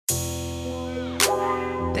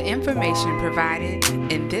The information provided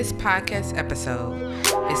in this podcast episode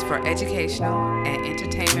is for educational and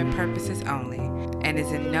entertainment purposes only and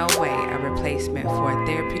is in no way a replacement for a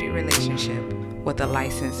therapeutic relationship with a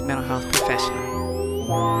licensed mental health professional.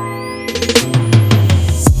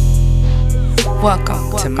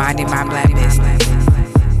 Welcome to Minding My Black Business.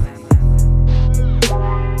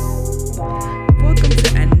 Welcome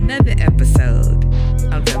to another episode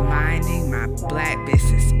of the Minding My Black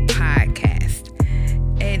Business podcast.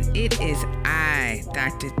 And it is I,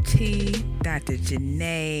 Dr. T, Dr.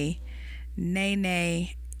 Janae, Nene.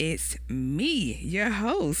 It's me, your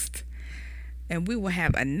host. And we will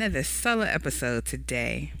have another solo episode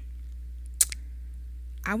today.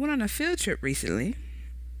 I went on a field trip recently.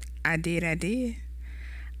 I did.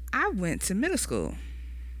 I went to middle school.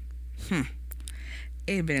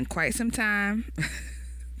 It had been quite some time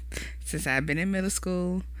since I've been in middle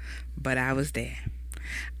school, but I was there.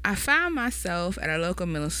 I found myself at a local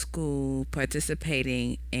middle school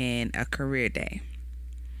participating in a career day.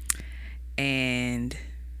 And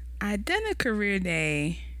I'd done a career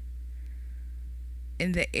day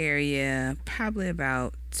in the area probably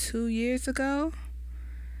about 2 years ago.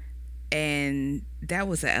 And that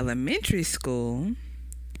was an elementary school.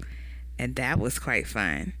 And that was quite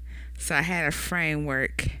fun. So I had a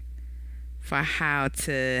framework for how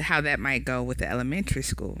that might go with the elementary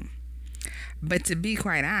school. But to be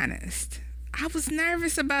quite honest, I was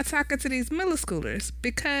nervous about talking to these middle schoolers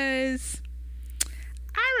because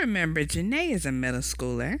I remember Janae as a middle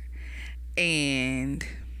schooler and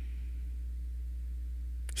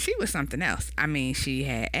she was something else. I mean, she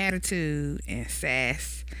had attitude and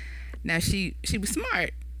sass. Now she was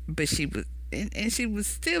smart, but she was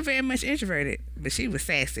still very much introverted, but she was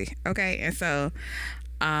sassy. Okay. And so,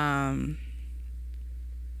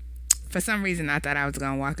 for some reason, I thought I was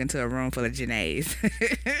going to walk into a room full of Janaes.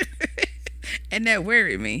 And that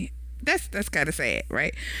worried me. That's kind of sad,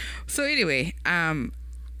 right? So anyway,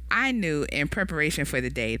 I knew in preparation for the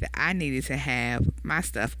day that I needed to have my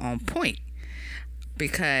stuff on point.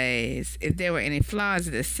 Because if there were any flaws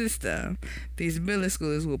in the system, these middle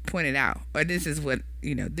schoolers would point it out. Or this is what,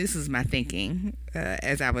 this was my thinking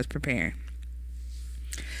as I was preparing.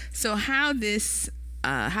 So how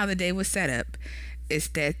the day was set up is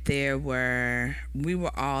that we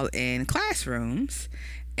were all in classrooms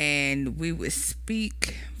and we would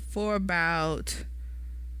speak for about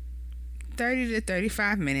 30 to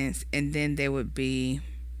 35 minutes, and then there would be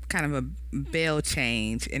kind of a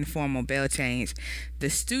informal bell change. The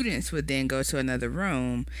students would then go to another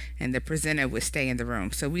room and the presenter would stay in the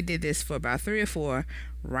room. So we did this for about 3 or 4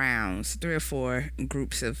 rounds, 3 or 4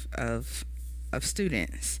 groups of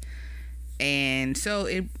students. And so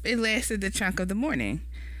it lasted the chunk of the morning.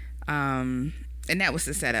 And that was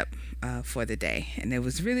the setup for the day. And it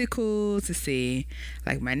was really cool to see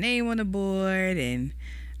like my name on the board. And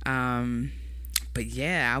but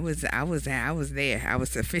yeah, I was there. I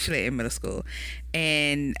was officially in middle school.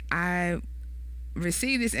 And I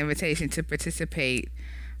received this invitation to participate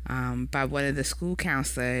by one of the school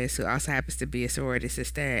counselors who also happens to be a sorority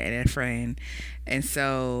sister and a friend. And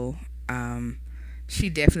so she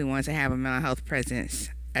definitely wanted to have a mental health presence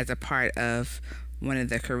as a part of one of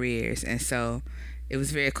the careers. And so it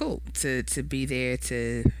was very cool to be there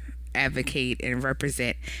to advocate and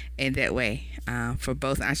represent in that way for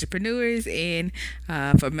both entrepreneurs and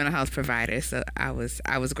for mental health providers. So I was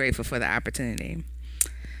grateful for the opportunity.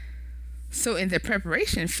 So in the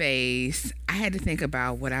preparation phase, I had to think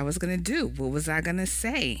about what I was going to do. What was I going to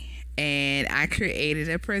say? And I created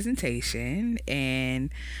a presentation, and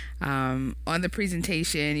on the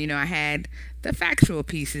presentation, I had the factual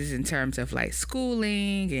pieces in terms of like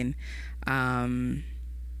schooling and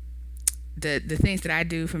the things that I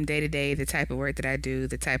do from day to day, the type of work that I do,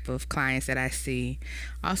 the type of clients that I see.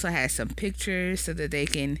 Also had some pictures so that they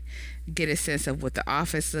can get a sense of what the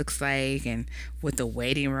office looks like and what the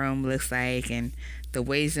waiting room looks like and the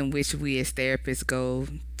ways in which we as therapists go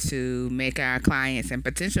to make our clients and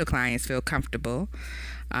potential clients feel comfortable.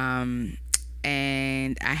 And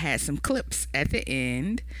I had some clips at the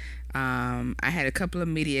end. I had a couple of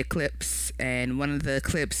media clips, and one of the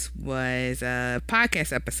clips was a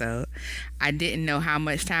podcast episode. I didn't know how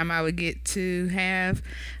much time I would get to have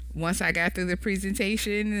once I got through the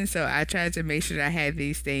presentation, and so I tried to make sure that I had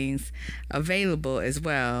these things available as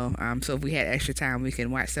well. So if we had extra time, we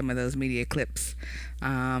can watch some of those media clips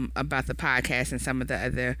about the podcast and some of the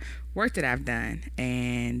other work that I've done.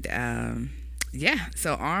 And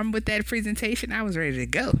so armed with that presentation, I was ready to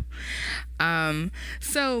go.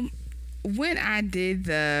 So when I did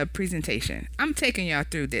the presentation, I'm taking y'all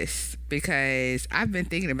through this because I've been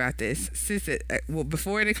thinking about this since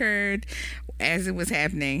before it occurred, as it was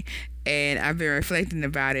happening, and I've been reflecting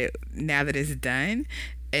about it now that it's done.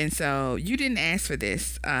 And so you didn't ask for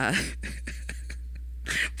this, but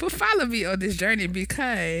follow me on this journey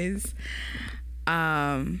because,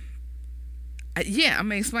 yeah, I'm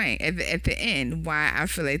gonna explain at the end why I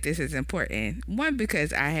feel like this is important. One,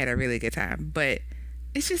 because I had a really good time, but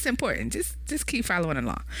it's just important. Just keep following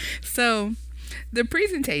along. So the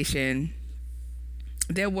presentation,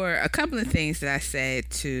 there were a couple of things that I said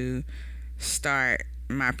to start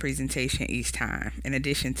my presentation each time, in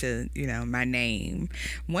addition to, my name.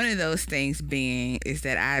 One of those things being is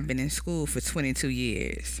that I've been in school for 22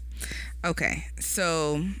 years. Okay,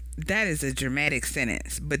 so that is a dramatic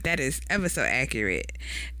sentence, but that is ever so accurate.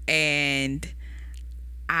 And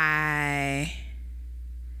I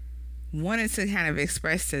wanted to kind of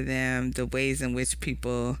express to them the ways in which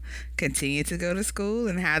people continue to go to school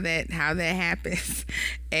and how that happens.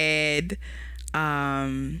 And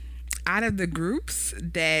out of the groups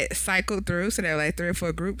that cycled through, so there were like 3 or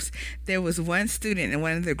 4 groups, there was one student in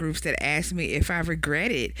one of the groups that asked me if I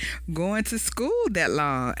regretted going to school that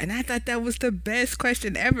long. And I thought that was the best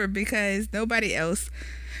question ever, because nobody else,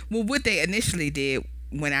 well, what they initially did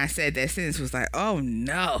when I said that sentence was like, oh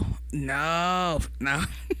no.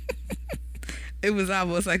 It was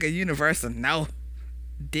almost like a universal no.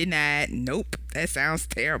 Denied. Nope. That sounds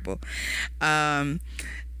terrible. But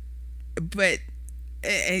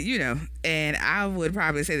and I would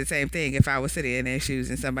probably say the same thing if I was sitting in their shoes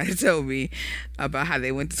and somebody told me about how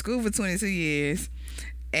they went to school for 22 years,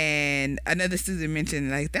 and another student mentioned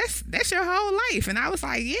like that's your whole life, and I was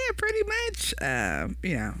like, yeah, pretty much. I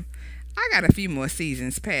got a few more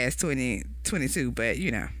seasons past 2022, but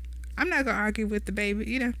I'm not gonna argue with the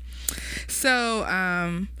baby,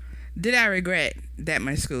 So, did I regret that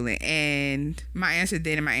much schooling? And my answer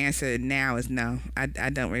then and my answer now is no. I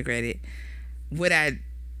don't regret it. Would I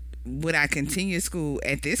continue school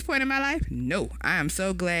at this point in my life? No. I am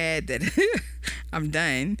so glad that I'm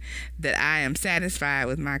done, that I am satisfied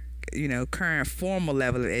with my, current formal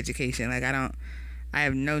level of education. Like I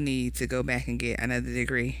have no need to go back and get another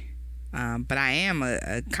degree. But I am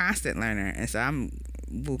a constant learner, and so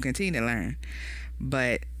will continue to learn.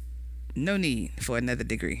 But no need for another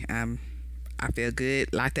degree. I feel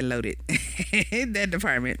good, locked and loaded in that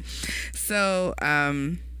department. So,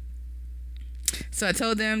 so I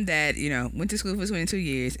told them that, went to school for 22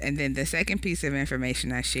 years. And then the second piece of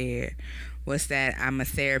information I shared was that I'm a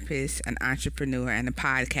therapist, an entrepreneur, and a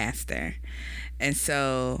podcaster. And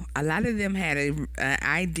so a lot of them had an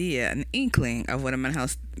idea, an inkling of what a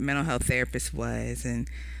mental health therapist was, and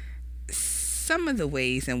some of the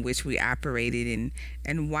ways in which we operated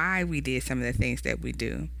and why we did some of the things that we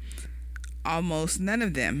do. Almost none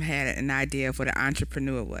of them had an idea of what an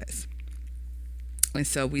entrepreneur was. And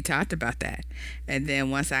so we talked about that. And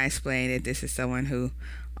then once I explained that this is someone who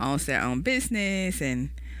owns their own business,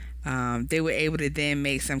 and they were able to then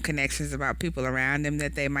make some connections about people around them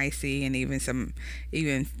that they might see, and even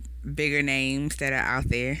bigger names that are out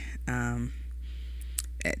there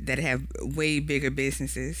that have way bigger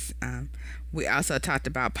businesses. We also talked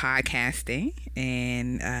about podcasting,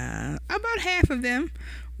 and about half of them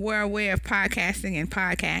were aware of podcasting and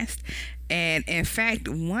podcast. And in fact,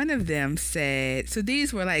 one of them said, so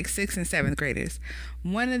these were like 6th and 7th graders.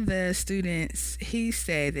 One of the students, he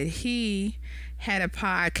said that he had a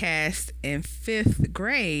podcast in 5th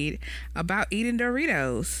grade about eating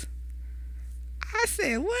Doritos. I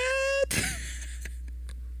said, what?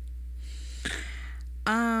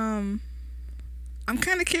 I'm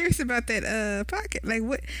kind of curious about that podcast. Like,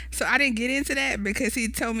 what? So I didn't get into that because he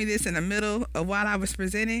told me this in the middle of while I was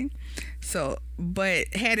presenting. So, but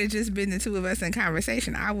had it just been the two of us in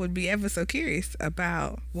conversation, I would be ever so curious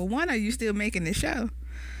about, well, one, are you still making the show?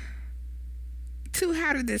 2,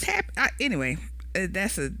 how did this happen? Anyway,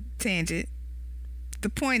 that's a tangent. The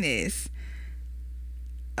point is,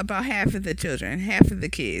 about half of the children, half of the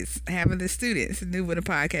kids, half of the students knew what a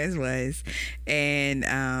podcast was.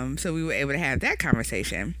 And so we were able to have that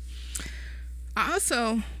conversation. I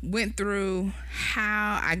also went through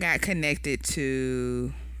how I got connected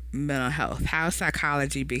to mental health, how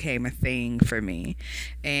psychology became a thing for me.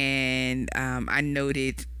 And I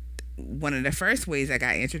noted one of the first ways I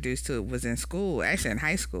got introduced to it was in school, actually in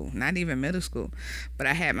high school, not even middle school. But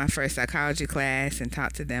I had my first psychology class and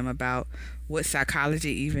talked to them about what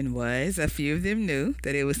psychology even was. A few of them knew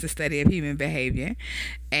that it was the study of human behavior.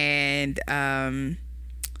 And so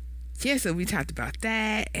we talked about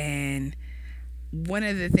that. And one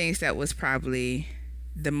of the things that was probably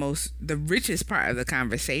the richest part of the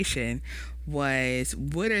conversation was,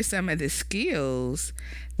 what are some of the skills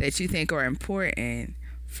that you think are important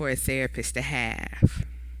for a therapist to have?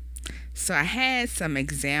 So I had some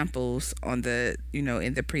examples on the,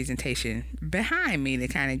 in the presentation behind me to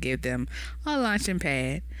kind of give them a launching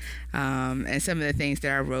pad. And some of the things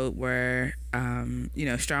that I wrote were,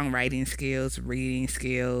 strong writing skills, reading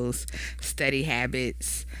skills, study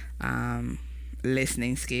habits,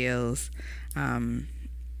 listening skills,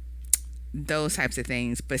 those types of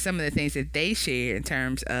things. But some of the things that they share in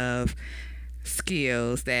terms of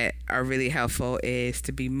skills that are really helpful is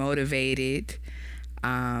to be motivated,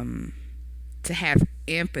 to have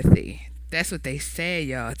empathy. That's what they said,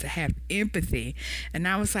 y'all, to have empathy. And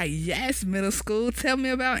I was like, yes, middle school, tell me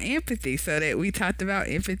about empathy. So that we talked about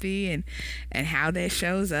empathy and how that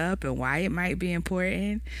shows up and why it might be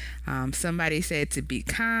important. Somebody said to be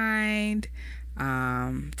kind,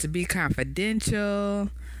 to be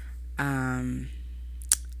confidential, to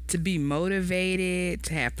be motivated,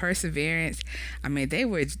 to have perseverance. I mean, they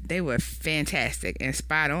were fantastic and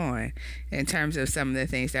spot on in terms of some of the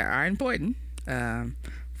things that are important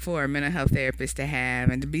for a mental health therapist to have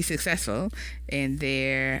and to be successful in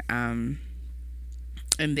their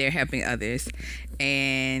helping others.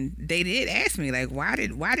 And they did ask me, like, why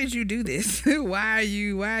did you do this? why are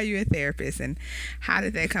you a therapist, and how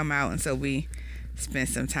did that come out? And so we spent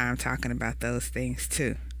some time talking about those things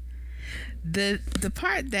too. The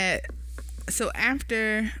part that, so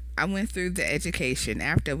after I went through the education,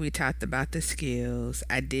 after we talked about the skills,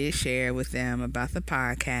 I did share with them about the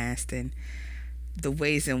podcast and the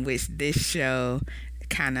ways in which this show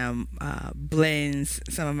kind of blends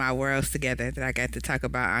some of my worlds together, that I got to talk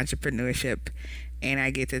about entrepreneurship and I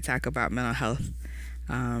get to talk about mental health.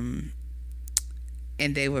 And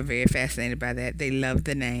they were very fascinated by that. They loved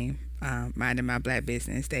the name, Minding My Black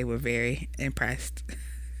Business. They were very impressed.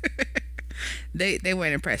 They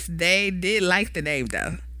weren't impressed. They did like the name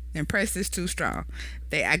though. Impressed is too strong.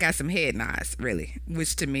 I got some head nods, really,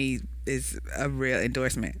 which to me is a real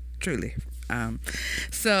endorsement, truly.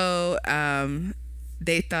 So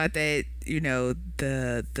they thought that,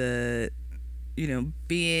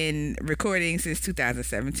 being recording since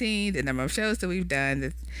 2017, the number of shows that we've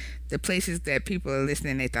done, the places that people are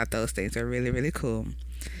listening, they thought those things are really, really cool.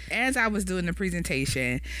 As I was doing the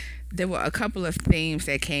presentation, there were a couple of themes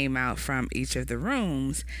that came out from each of the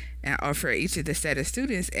rooms, or for each of the set of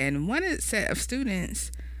students. And one set of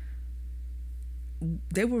students,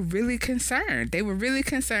 they were really concerned. They were really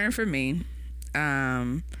concerned for me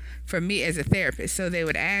as a therapist. So they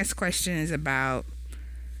would ask questions about,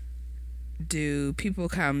 do people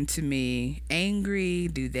come to me angry?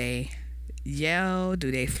 Do they yell?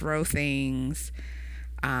 Do they throw things?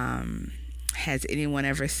 Has anyone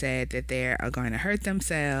ever said that they are going to hurt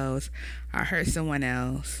themselves or hurt someone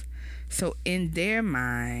else? So in their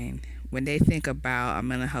mind, when they think about a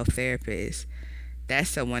mental health therapist, that's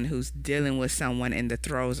someone who's dealing with someone in the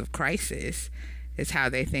throes of crisis, is how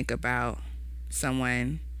they think about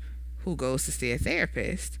someone who goes to see a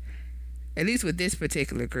therapist, at least with this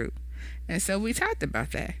particular group. And so we talked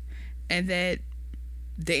about that, and that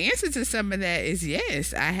the answer to some of that is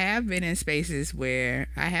yes. I have been in spaces where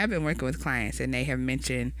I have been working with clients and they have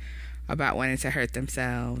mentioned about wanting to hurt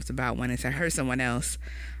themselves, about wanting to hurt someone else.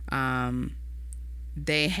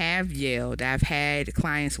 They have yelled. I've had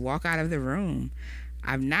clients walk out of the room.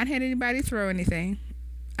 I've not had anybody throw anything.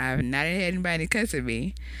 I've not had anybody cuss at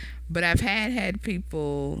me, but I've had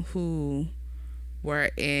people who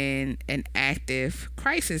were in an active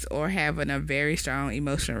crisis or having a very strong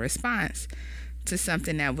emotional response to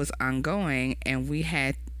something that was ongoing, and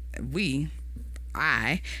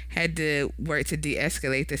I had to work to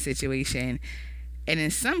de-escalate the situation, and in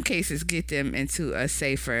some cases get them into a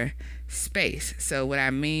safer space. So what I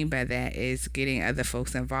mean by that is getting other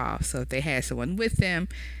folks involved. So if they had someone with them,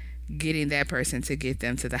 getting that person to get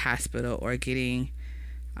them to the hospital, or getting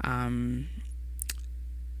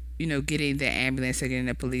getting the ambulance or getting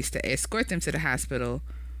the police to escort them to the hospital.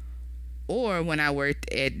 Or when I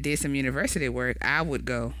did some university work, I would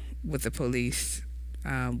go with the police,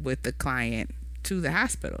 with the client to the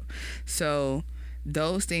hospital. So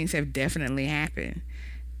those things have definitely happened.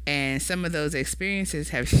 And some of those experiences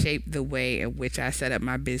have shaped the way in which I set up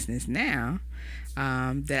my business now,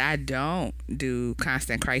 that I don't do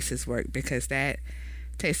constant crisis work, because that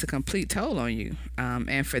takes a complete toll on you.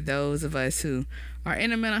 And for those of us who are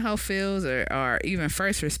in the mental health fields, or even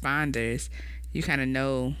first responders, you kind of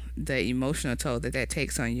know the emotional toll that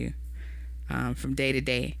takes on you from day to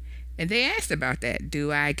day. And they asked about that.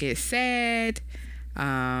 Do I get sad?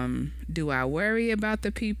 Do I worry about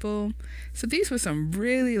the people? So these were some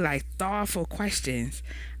really like thoughtful questions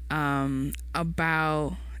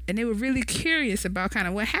about, and they were really curious about kind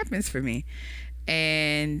of what happens for me.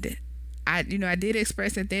 And I did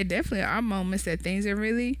express that there definitely are moments that things are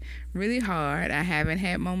really, really hard. I haven't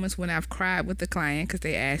had moments when I've cried with the client because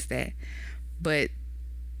they asked that. But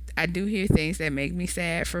I do hear things that make me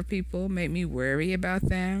sad for people, make me worry about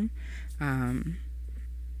them.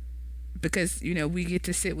 Because, we get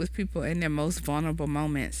to sit with people in their most vulnerable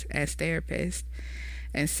moments as therapists.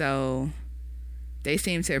 And so they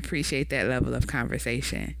seem to appreciate that level of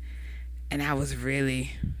conversation. And I was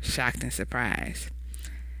really shocked and surprised.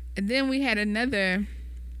 And then we had another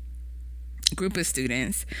group of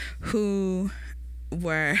students who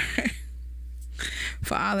were,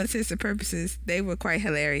 for all intents and purposes, they were quite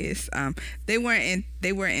hilarious. They weren't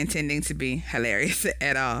intending to be hilarious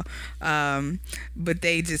at all, but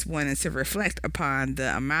they just wanted to reflect upon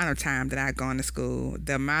the amount of time that I've gone to school,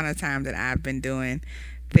 the amount of time that I've been doing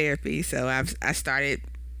therapy. So I started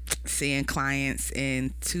seeing clients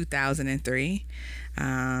in 2003.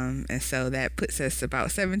 And so that puts us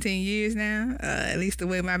about 17 years now, at least the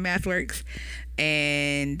way my math works.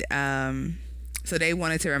 And so they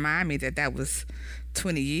wanted to remind me that was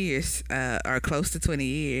 20 years, or close to 20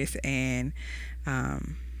 years. And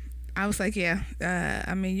I was like, yeah,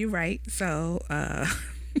 you're right. So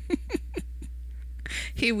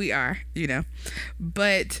here we are,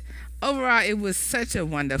 But overall, it was such a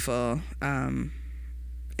wonderful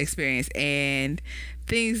experience, and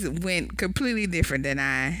things went completely different than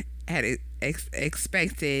I had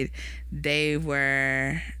expected. They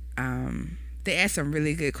were they asked some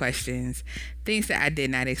really good questions, things that I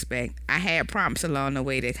did not expect. I had prompts along the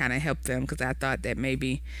way that kind of helped them, because I thought that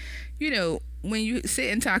maybe, when you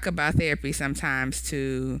sit and talk about therapy, sometimes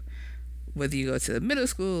to whether you go to middle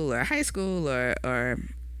school or high school or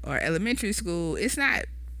elementary school, it's not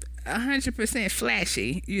 100%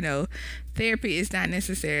 flashy. Therapy is not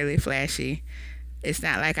necessarily flashy. It's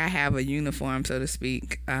not like I have a uniform, so to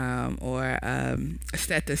speak, or a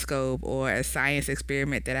stethoscope or a science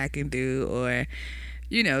experiment that I can do, or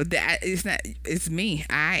that it's me.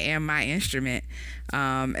 I am my instrument,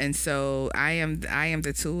 and so I am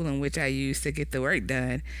the tool in which I use to get the work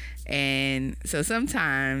done. And so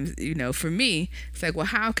sometimes, for me, it's like, well,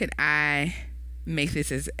 how could I make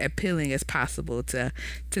this as appealing as possible to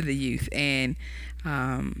the youth? And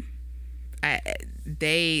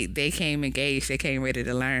they came engaged, they came ready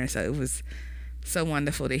to learn. So it was so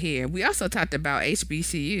wonderful to hear. We also talked about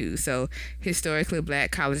HBCU, so historically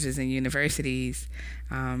black colleges and universities,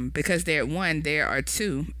 because there are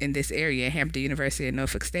two in this area, Hampton University and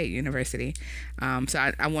Norfolk State University.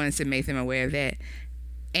 So I wanted to make them aware of that.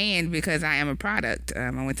 And because I am a product, I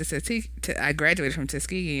went I graduated from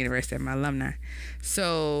Tuskegee University, I'm an alumni.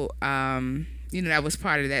 So, that was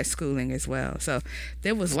part of that schooling as well. So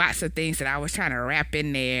there was lots of things that I was trying to wrap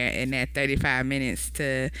in there in that 35 minutes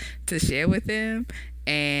to share with them.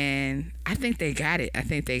 And I think they got it.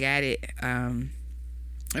 And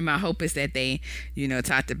my hope is that they,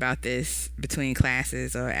 talked about this between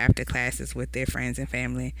classes or after classes with their friends and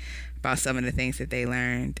family about some of the things that they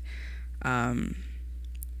learned.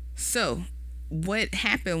 So what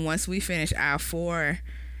happened once we finished our 3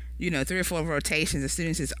 or 4 rotations of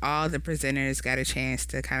students is all the presenters got a chance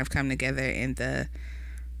to kind of come together in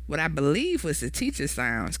what I believe was the teacher's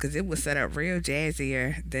lounge, because it was set up real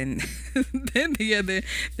jazzier than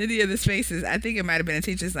the other spaces. I think it might have been a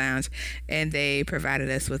teacher's lounge, and they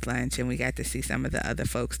provided us with lunch, and we got to see some of the other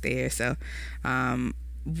folks there. So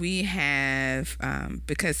we have,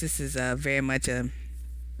 because this is very much a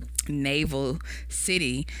naval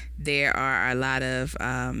city, there are a lot of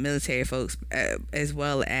military folks, as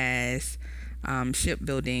well as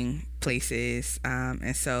shipbuilding places,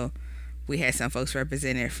 and so we had some folks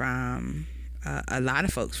represented from a lot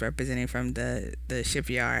of folks representing from the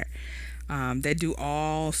shipyard that do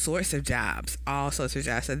all sorts of jobs. So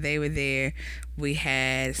they were there. We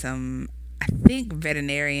had some, I think,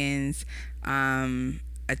 veterinarians,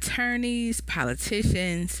 attorneys,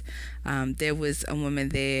 politicians. There was a woman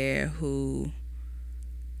there who,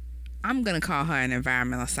 I'm going to call her an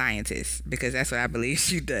environmental scientist, because that's what I believe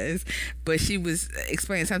she does. But she was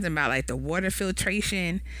explaining something about like the water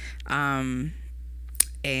filtration. And,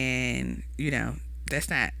 that's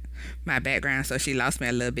not my background, so she lost me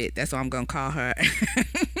a little bit. That's why I'm going to call her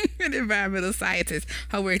an environmental scientist.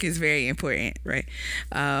 Her work is very important, right?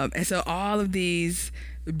 And so all of these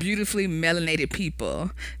beautifully melanated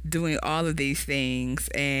people doing all of these things,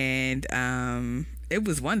 and it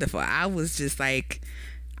was wonderful. I was just like,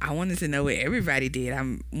 I wanted to know what everybody did.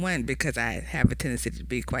 I'm one because I have a tendency to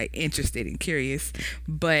be quite interested and curious,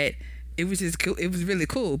 but it was just cool. It was really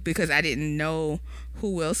cool because I didn't know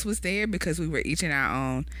who else was there because we were each in our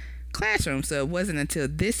own classroom. So it wasn't until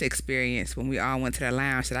this experience when we all went to the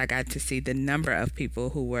lounge that I got to see the number of people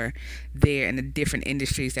who were there and the different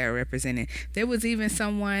industries that were represented. There was even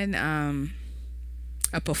someone,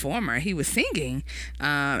 a performer. He was singing,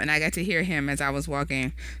 and I got to hear him as I was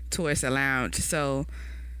walking towards the lounge. So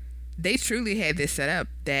they truly had this set up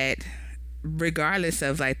that regardless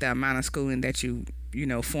of like the amount of schooling that you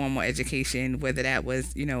know, formal education, whether that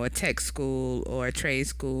was, you know, a tech school or a trade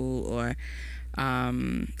school or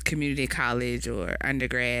community college or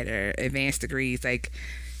undergrad or advanced degrees, like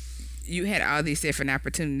you had all these different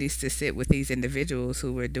opportunities to sit with these individuals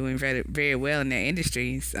who were doing very, very well in their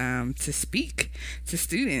industries, to speak to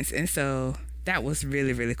students. And so that was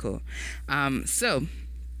really, really cool. So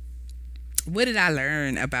what did I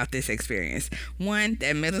learn about this experience? One,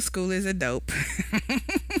 that middle school is a dope.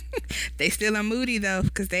 They still are moody though,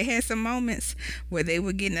 because they had some moments where they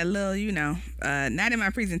were getting a little, you know, not in my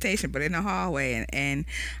presentation, but in the hallway. And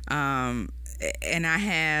I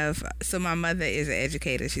have, so my mother is an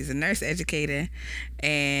educator. She's a nurse educator,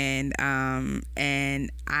 and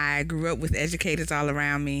I grew up with educators all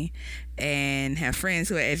around me, and have friends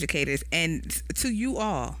who are educators. And to you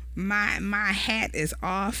all, my hat is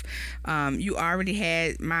off. You already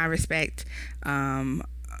had my respect,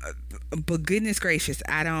 but goodness gracious,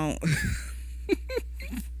 I don't.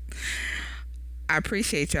 I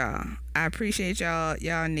appreciate y'all.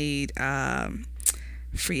 Y'all need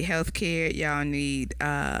free health care. Y'all need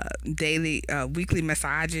daily, weekly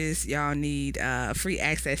massages. Y'all need free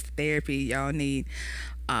access to therapy. Y'all need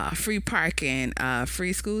free parking,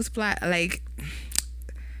 free school supply. Like,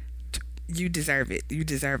 you deserve it. You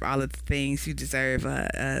deserve all of the things. You deserve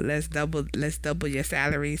let's double your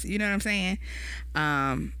salaries. You know what I'm saying?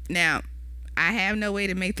 Now, I have no way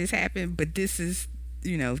to make this happen, but this is,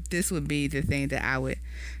 you know, this would be the thing that I would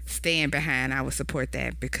stand behind. I would support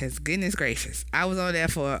that because goodness gracious, I was on there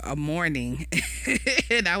for a morning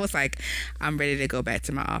and I was like, I'm ready to go back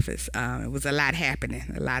to my office. It was a lot happening,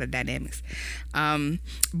 a lot of dynamics.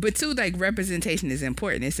 But too, like, representation is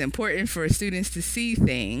important. It's important for students to see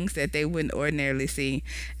things that they wouldn't ordinarily see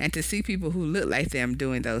and to see people who look like them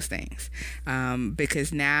doing those things.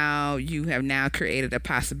 Because now you have now created a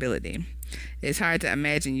possibility. It's hard to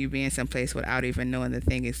imagine you being someplace without even knowing the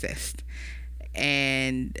thing exists.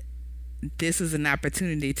 And this was an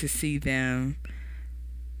opportunity to see them,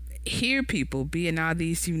 hear people be in all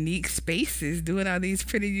these unique spaces, doing all these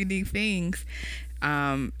pretty unique things.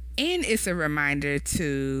 And it's a reminder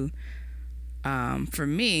to, for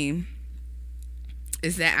me,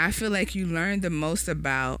 is that I feel like you learn the most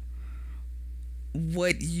about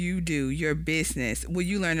what you do, your business. What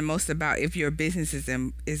you learn the most about if your business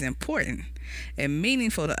is important and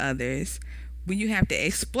meaningful to others when you have to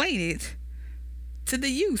explain it to the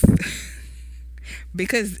youth.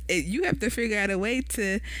 Because you have to figure out a way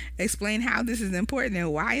to explain how this is important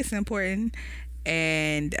and why it's important.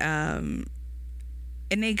 And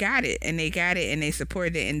they got it, and they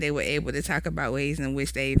supported it, and they were able to talk about ways in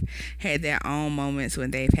which they've had their own moments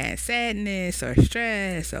when they've had sadness or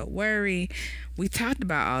stress or worry. We talked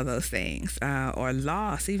about all those things, or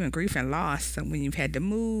loss, even grief and loss. So when you've had to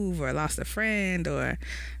move or lost a friend or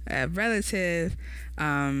a relative,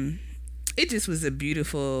 it just was a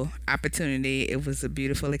beautiful opportunity. It was a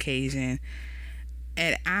beautiful occasion.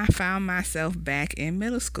 And I found myself back in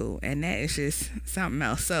middle school, and that is just something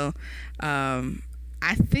else. So,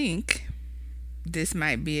 I think this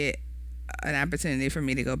might be an opportunity for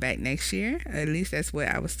me to go back next year. At least that's what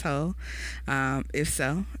I was told. If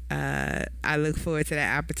so, I look forward to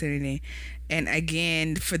that opportunity. And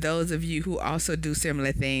again, for those of you who also do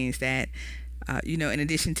similar things that, you know, in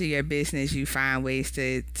addition to your business, you find ways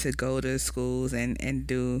to go to schools and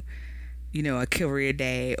do, you know, a career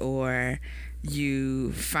day, or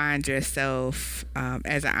you find yourself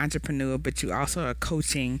as an entrepreneur, but you also are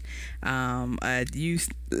coaching a youth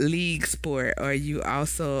league sport, or you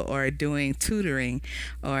also are doing tutoring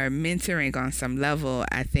or mentoring on some level.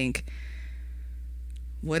 I think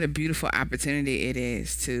what a beautiful opportunity it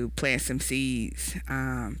is to plant some seeds,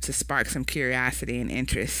 to spark some curiosity and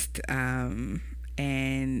interest. And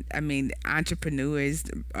I mean, entrepreneurs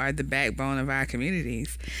are the backbone of our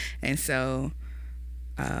communities. And so,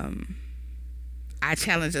 I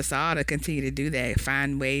challenge us all to continue to do that,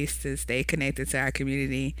 find ways to stay connected to our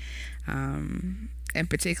community, and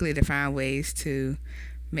particularly to find ways to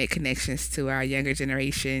make connections to our younger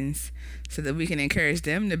generations so that we can encourage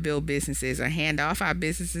them to build businesses or hand off our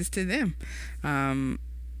businesses to them.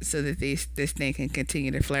 so that this thing can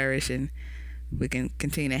continue to flourish and we can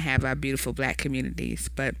continue to have our beautiful Black communities.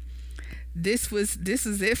 But this was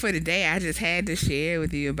it for today. I just had to share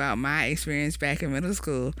with you about my experience back in middle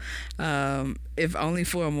school, if only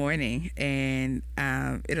for a morning, and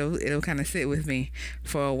it'll kind of sit with me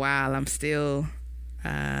for a while. I'm still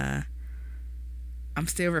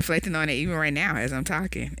reflecting on it even right now as I'm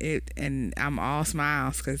talking. And I'm all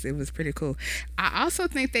smiles because it was pretty cool. I also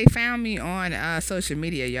think they found me on social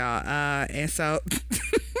media, y'all, and so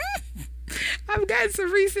I've gotten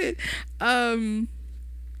some recent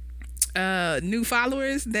new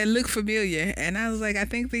followers that look familiar, and I was like, I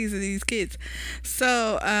think these are these kids.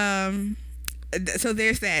 So so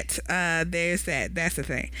there's that. That's the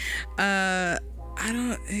thing.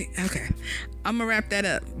 Okay, I'm gonna wrap that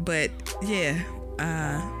up. But yeah,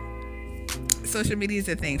 social media is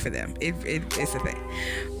a thing for them. It's a thing.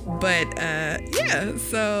 But yeah,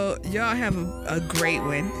 so y'all have a great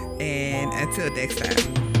one, and until next time.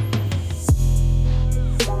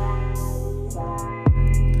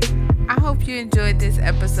 I hope you enjoyed this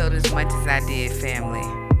episode as much as I did, family.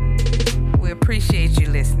 We appreciate you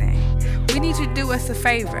listening. We need you to do us a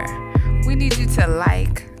favor. We need you to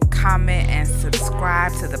like, comment, and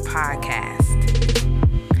subscribe to the podcast.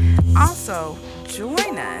 Also,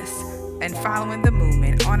 join us in following the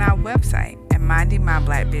movement on our website at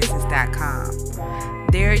mindingmyblackbusiness.com.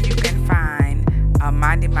 There you can find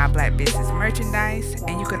Minding My Black Business merchandise,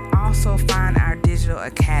 and you can also find our digital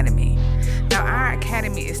academy. Now, our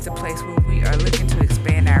academy is the place where we are looking to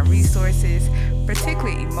expand our resources,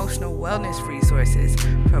 particularly emotional wellness resources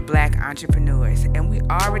for Black entrepreneurs. And we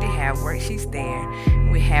already have worksheets there,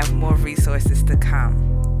 and we have more resources to come.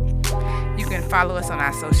 You can follow us on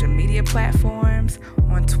our social media platforms.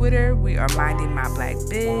 On Twitter, we are Minding My Black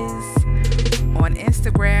Biz. On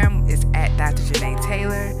Instagram, it's at Dr. Janae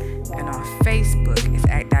Taylor. And on Facebook, it's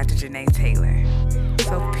at Dr. Janae Taylor.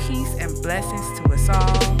 So peace and blessings to us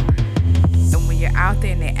all. And when you're out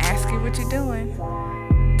there and they ask you what you're doing,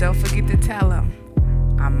 don't forget to tell them,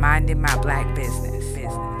 I'm minding my Black business.